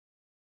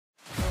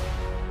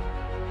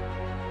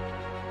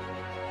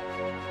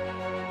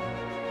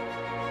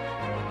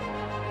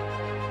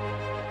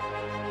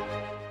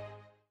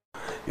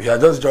If you are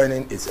just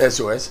joining, it's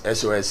SOS.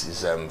 SOS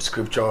is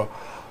Scripture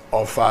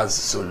Offers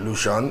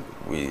Solution.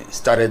 We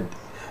started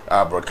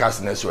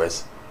broadcasting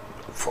SOS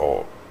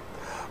for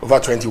over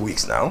 20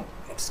 weeks now.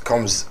 It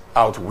comes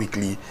out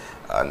weekly,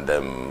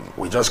 and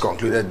we just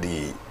concluded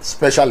the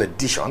special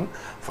edition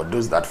for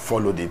those that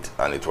followed it,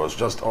 and it was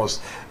just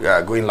us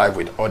going live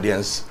with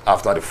audience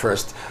after the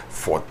first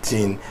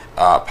 14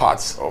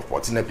 parts of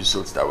 14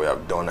 episodes that we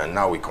have done, and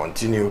now we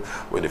continue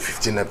with the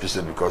 15th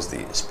episode because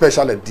the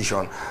special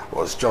edition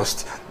was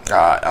just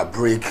a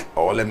break,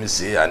 or let me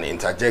say an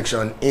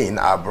interjection in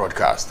our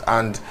broadcast.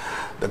 And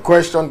the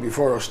question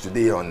before us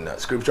today on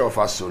Scripture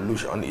Offers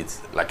Solution, it's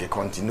like a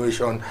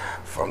continuation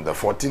from the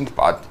 14th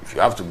part. If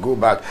you have to go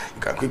back,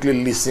 you can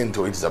quickly listen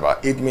to it. It's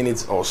about 8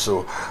 minutes or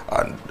so.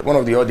 And one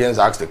of the audience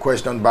asked the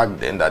question back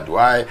then that do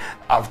I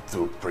have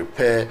to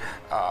prepare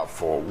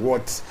for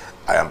what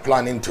I am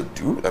planning to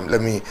do?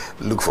 Let me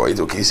look for it.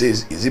 Okay, it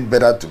says, is it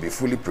better to be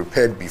fully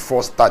prepared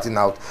before starting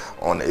out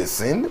on a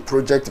thing,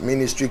 project,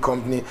 ministry,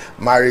 company,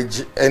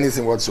 marriage,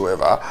 anything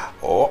whatsoever,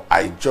 or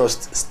I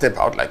just step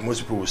out, like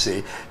most people will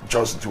say,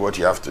 just do what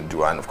you have to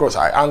do? And of course,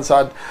 I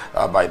answered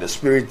by the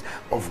Spirit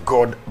of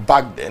God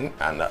back then,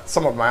 and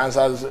some of my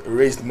answers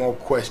raised more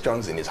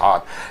questions in his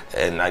heart.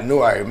 And I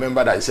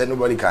remember that I said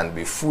nobody can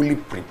be fully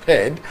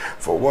prepared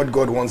for what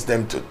God wants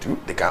them to do.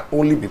 They can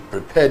only be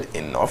prepared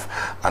enough,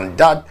 and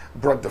that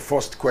brought the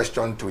first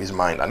question to his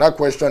mind. And that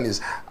question is,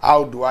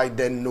 how do I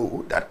then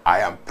know that I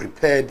am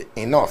prepared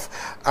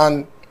enough?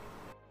 And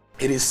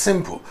it is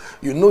simple.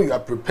 You know you are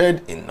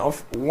prepared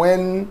enough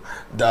when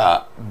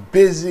the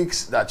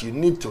basics that you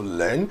need to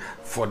learn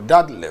for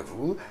that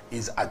level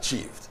is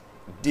achieved.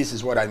 This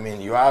is what I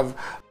mean. You have,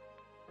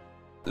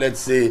 let's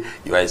say,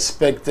 you are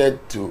expected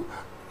to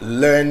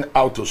learn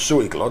how to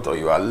sew a cloth, or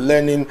you are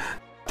learning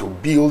to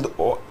build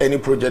or any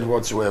project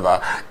whatsoever.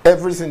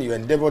 Everything you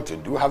endeavor to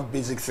do have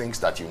basic things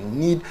that you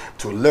need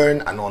to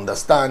learn and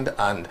understand,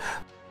 and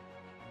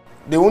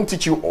they won't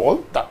teach you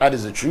all. That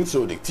is the truth.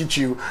 So they teach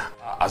you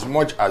as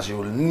much as you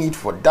will need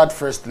for that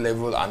first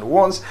level, and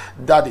once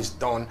that is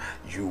done,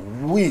 you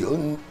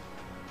will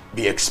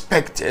be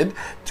expected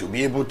to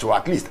be able to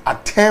at least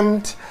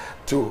attempt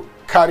to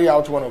carry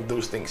out one of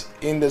those things.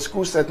 In the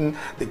school setting,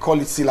 they call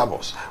it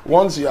syllabus.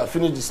 Once you have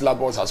finished the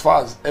syllabus, as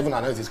far as heaven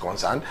and earth is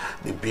concerned,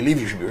 they believe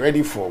you should be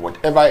ready for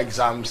whatever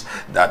exams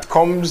that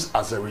comes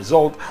as a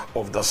result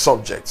of the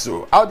subject.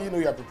 So how do you know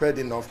you are prepared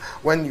enough?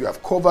 When you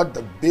have covered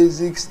the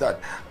basics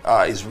that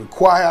is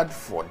required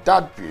for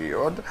that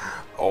period,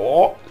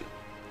 or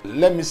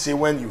let me say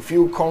when you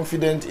feel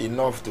confident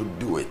enough to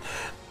do it.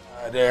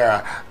 There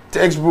are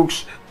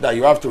textbooks that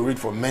you have to read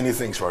for many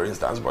things, for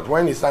instance, but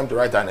when it's time to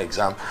write an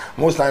exam,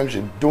 most times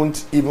you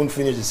don't even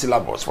finish the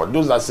syllabus. For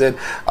those that said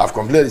I've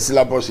completed the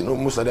syllabus,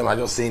 most of them are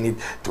just saying it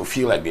to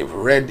feel like they've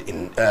read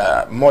in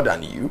more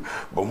than you.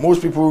 But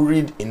most people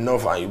read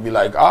enough, and you'll be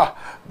like,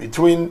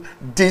 between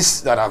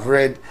this that I've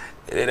read,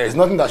 there's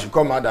nothing that should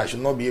come out that I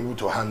should not be able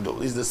to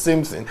handle. It's the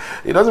same thing.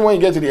 It doesn't, when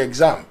you get to the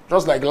exam,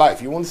 just like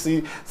life, you won't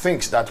see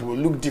things that will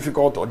look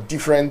difficult or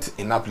different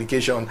in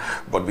application,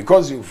 but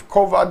because you've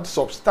covered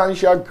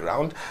substantial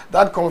ground,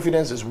 that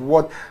confidence is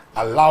what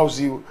allows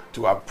you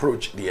to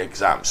approach the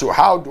exam. So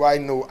how do I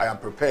know I am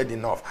prepared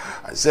enough?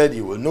 I said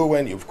you will know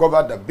when you've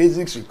covered the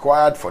basics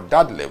required for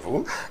that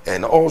level,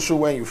 and also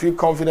when you feel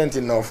confident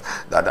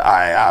enough that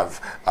I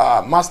have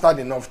mastered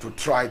enough to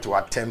try to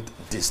attempt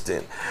this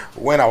thing.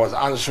 When I was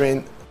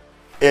answering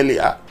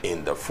earlier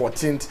in the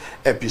 14th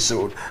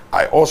episode,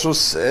 I also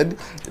said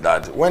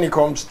that when it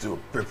comes to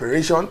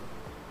preparation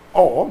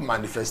or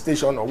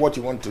manifestation or what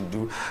you want to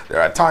do, there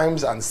are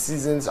times and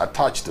seasons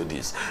attached to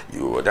this.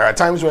 There are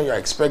times when you are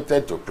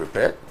expected to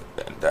prepare,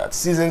 and there are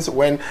seasons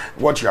when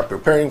what you are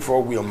preparing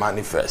for will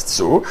manifest.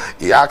 So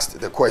he asked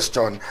the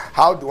question,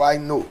 how do I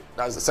know?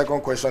 That's the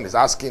second question he's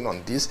asking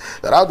on this,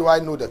 that how do I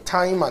know the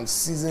time and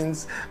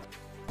seasons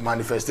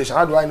manifestation?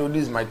 How do I know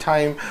this is my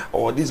time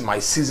or this is my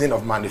season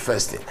of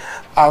manifesting?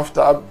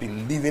 After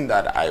believing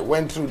that I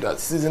went through the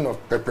season of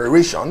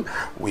preparation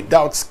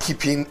without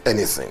skipping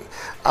anything.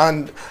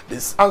 And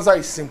this answer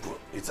is simple.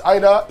 It's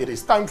either it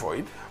is time for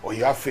it or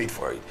you have faith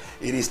for it.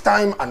 It is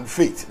time and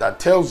faith that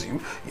tells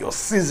you your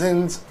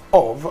seasons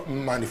of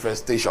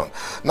manifestation.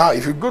 Now,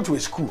 if you go to a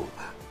school,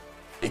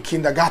 a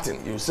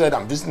kindergarten, you said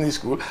I'm visiting the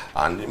school,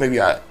 and maybe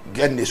you are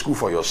getting a school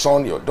for your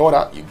son, your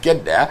daughter. You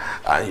get there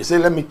and you say,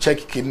 let me check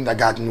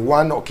kindergarten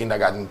 1 or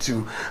kindergarten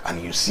 2,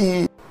 and you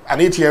see an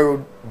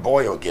 8-year-old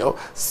boy or girl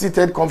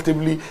seated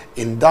comfortably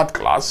in that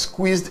class,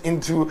 squeezed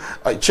into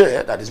a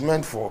chair that is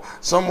meant for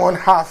someone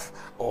half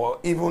or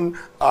even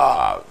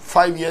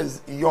 5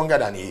 years younger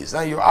than he is.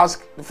 Now you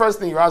ask, the first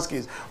thing you ask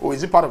is, oh,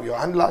 is it part of your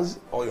handlers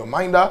or your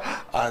minder?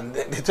 And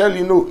they tell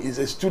you no, he's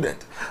a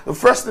student. The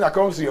first thing that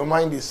comes to your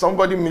mind is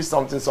somebody missed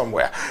something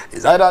somewhere.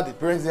 It's either the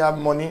parents didn't have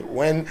money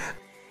when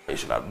they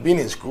should have been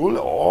in school,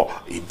 or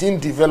he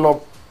didn't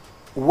develop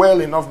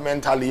well enough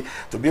mentally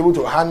to be able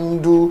to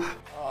handle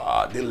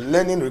the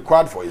learning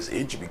required for his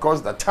age,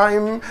 because the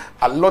time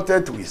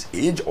allotted to his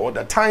age, or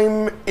the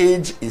time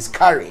age is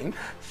carrying,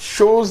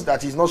 shows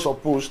that he's not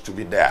supposed to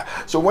be there.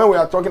 So when we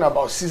are talking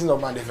about season of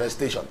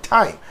manifestation,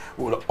 time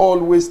will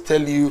always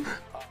tell you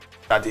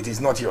that it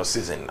is not your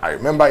season. I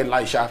remember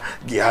Elisha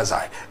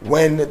Gehazi,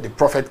 when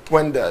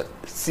the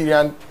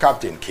Syrian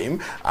captain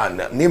came and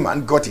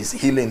Naaman got his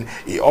healing,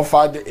 he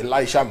offered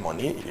Elisha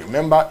money.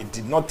 Remember, he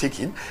did not take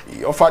it.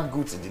 He offered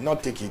goods, he did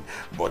not take it.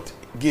 But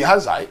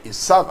Gehazi, his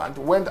servant,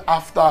 went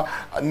after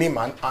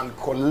Naaman and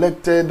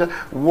collected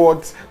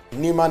what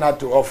Naaman had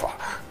to offer,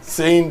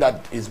 saying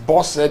that his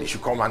boss said he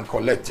should come and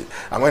collect it.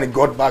 And when he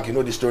got back, you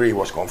know the story, he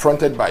was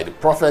confronted by the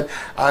prophet,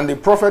 and the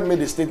prophet made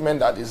a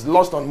statement that is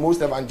lost on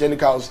most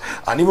evangelicals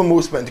and even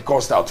most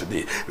Pentecostals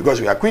today,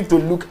 because we are quick to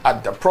look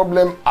at the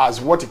problem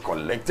as what he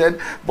collected,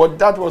 but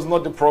that was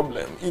not the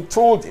problem. He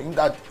told him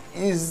that,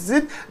 is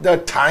it the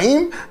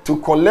time to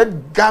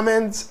collect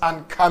garments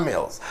and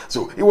camels?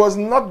 So it was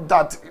not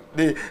that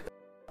the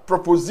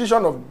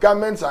proposition of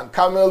garments and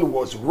camel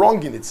was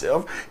wrong in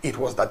itself. It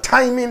was the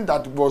timing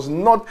that was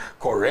not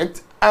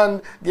correct,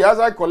 and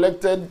Gehazi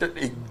collected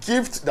a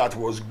gift that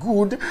was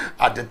good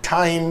at the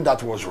time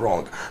that was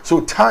wrong.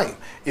 So time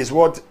is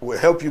what will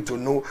help you to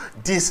know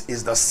this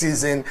is the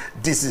season,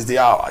 this is the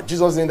hour.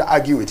 Jesus didn't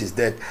argue with his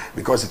death,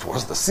 because it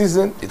was the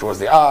season, it was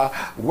the hour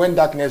when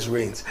darkness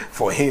reigns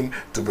for him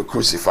to be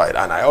crucified.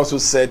 And I also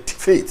said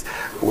faith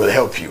will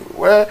help you.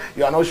 Where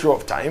you are not sure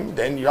of time,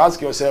 then you ask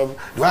yourself,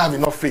 do I have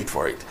enough faith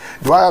for it?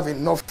 Do I have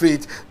enough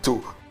faith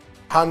to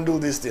handle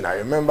this thing? I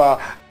remember,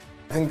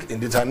 I think in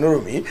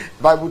Deuteronomy,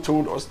 the Bible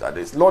told us that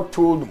the Lord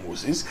told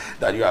Moses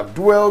that you have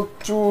dwelled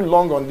too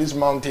long on this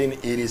mountain,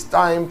 it is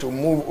time to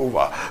move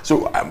over.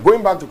 So I'm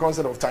going back to the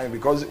concept of time,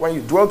 because when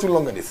you dwell too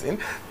long on this thing,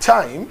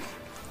 time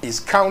is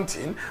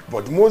counting,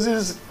 but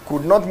Moses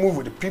could not move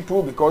with the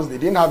people because they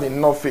didn't have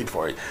enough faith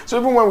for it. So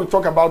even when we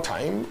talk about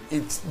time,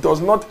 it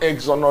does not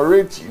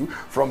exonerate you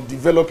from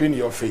developing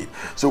your faith.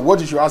 So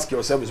what you should ask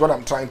yourself is, what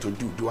I'm trying to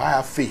do, do I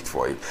have faith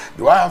for it?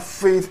 Do I have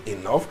faith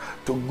enough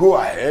to go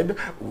ahead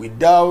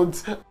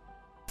without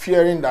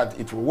fearing that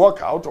it will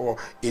work out or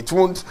it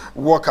won't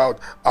work out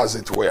as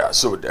it were?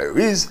 So there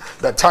is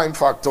the time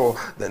factor,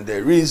 then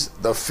there is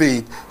the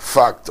faith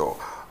factor.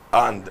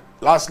 And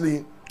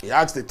lastly, he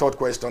asked the third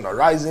question,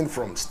 arising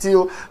from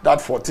still that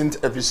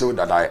 14th episode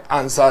that I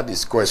answered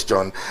this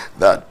question,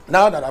 that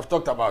now that I've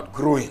talked about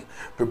growing,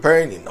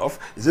 preparing enough,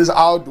 he says,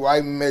 how do I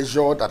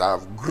measure that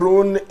I've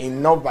grown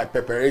enough by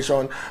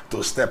preparation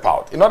to step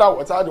out? In other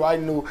words, how do I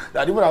know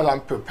that even as I'm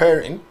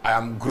preparing, I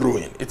am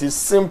growing? It is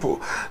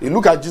simple. You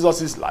look at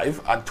Jesus' life.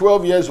 At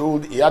 12 years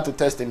old, he had to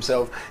test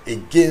himself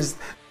against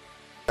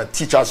the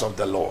teachers of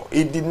the law.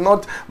 He did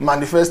not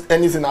manifest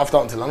anything after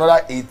until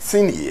another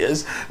 18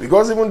 years,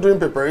 because even during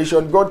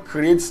preparation, God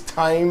creates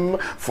time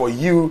for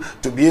you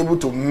to be able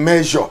to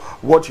measure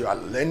what you are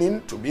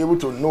learning, to be able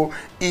to know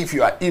if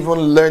you are even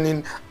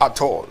learning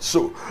at all.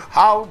 So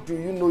how do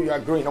you know you are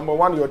growing? Number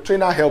one, your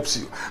trainer helps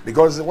you,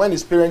 because when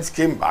his parents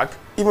came back,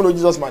 even though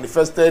Jesus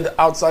manifested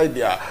outside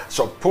their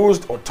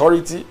supposed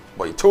authority,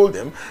 but he told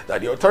them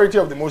that the authority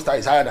of the Most High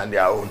is higher than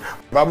their own.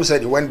 The Bible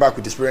said he went back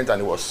with his parents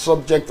and he was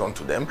subject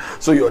unto them.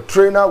 So your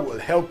trainer will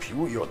help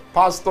you, your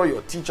pastor,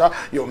 your teacher,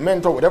 your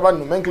mentor, whatever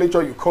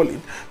nomenclature you call it.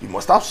 You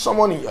must have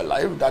someone in your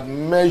life that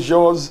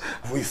measures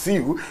with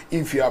you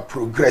if you are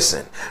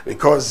progressing.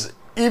 Because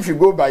if you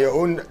go by your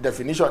own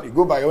definition, you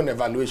go by your own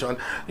evaluation,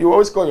 you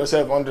always call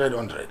yourself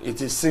 100.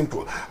 It is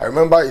simple. I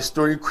remember a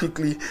story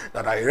quickly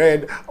that I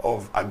read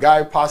of a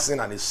guy passing,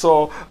 and he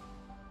saw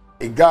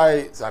a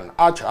guy, an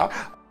archer,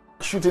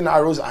 shooting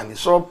arrows, and he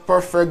saw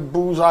perfect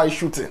bullseye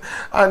shooting,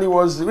 and he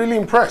was really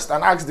impressed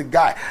and asked the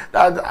guy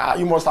that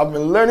you must have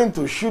been learning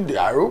to shoot the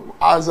arrow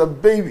as a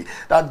baby,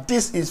 that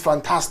this is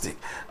fantastic.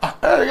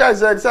 The guy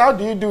said, how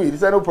do you do it? He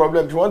said, no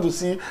problem. If you want to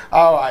see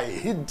how I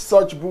hit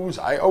such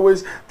bullseye,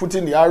 always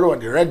putting the arrow on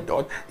the red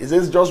dot, he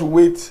says, just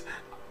wait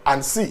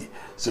and see.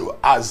 So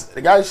as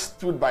the guy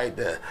stood by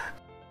the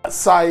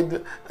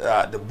side,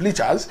 the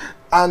bleachers,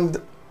 and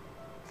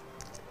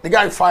the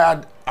guy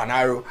fired an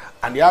arrow,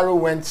 and the arrow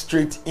went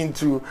straight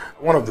into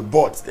one of the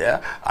boards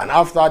there, and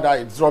after that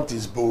he dropped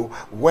his bow,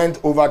 went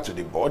over to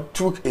the board,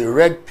 took a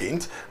red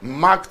paint,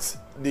 marked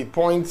the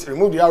point,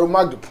 removed the arrow,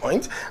 marked the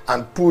point,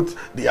 and put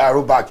the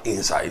arrow back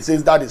inside. He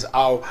says, that is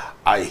how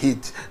I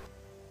hit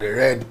the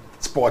red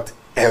spot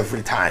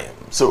every time.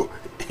 So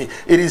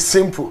it is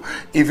simple.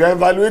 If you're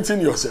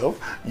evaluating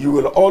yourself, you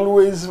will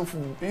always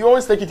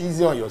take it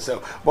easy on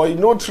yourself, but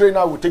no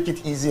trainer will take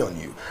it easy on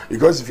you,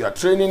 because if you are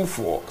training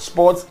for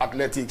sports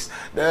athletics,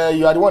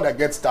 you are the one that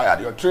gets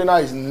tired. Your trainer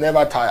is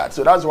never tired.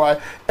 So that's why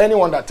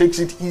anyone that takes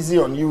it easy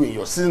on you in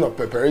your season of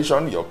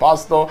preparation, your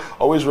pastor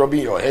always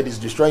rubbing your head, is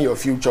destroying your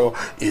future,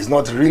 is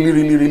not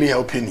really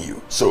helping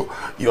you. So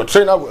your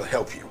trainer will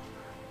help you.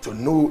 to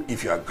know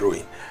if you are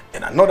growing.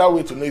 And another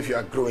way to know if you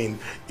are growing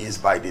is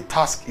by the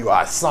task you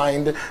are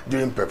assigned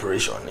during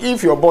preparation.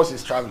 If your boss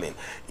is traveling,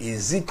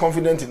 is he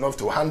confident enough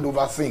to hand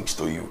over things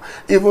to you?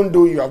 Even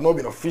though you have not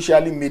been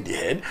officially made the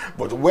head,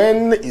 but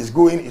when he's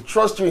going, he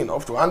trusts you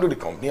enough to handle the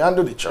company,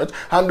 handle the church,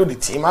 handle the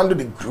team, handle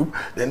the group,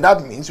 then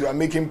that means you are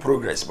making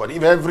progress. But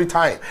if every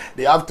time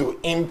they have to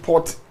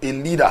import a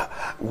leader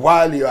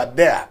while you are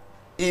there,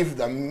 if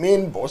the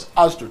main boss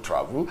has to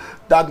travel,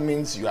 that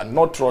means you are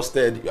not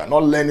trusted, you are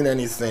not learning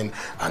anything,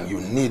 and you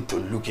need to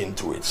look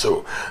into it.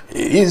 So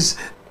it is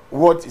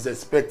what is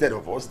expected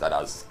of us that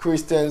as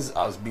Christians,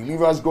 as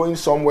believers going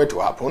somewhere to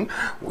happen,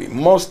 we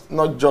must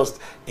not just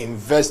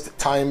invest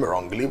time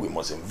wrongly, we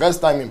must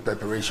invest time in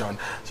preparation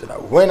so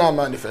that when our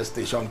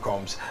manifestation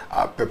comes,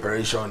 our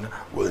preparation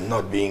will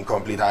not be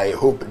incomplete. I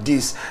hope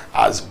this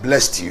has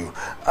blessed you,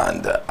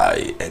 and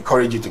I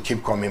encourage you to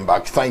keep coming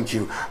back. Thank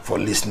you for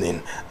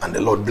listening, and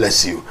the Lord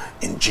bless you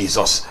in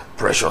Jesus'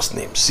 precious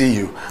name. See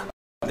you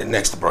on the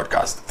next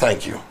broadcast.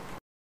 Thank you.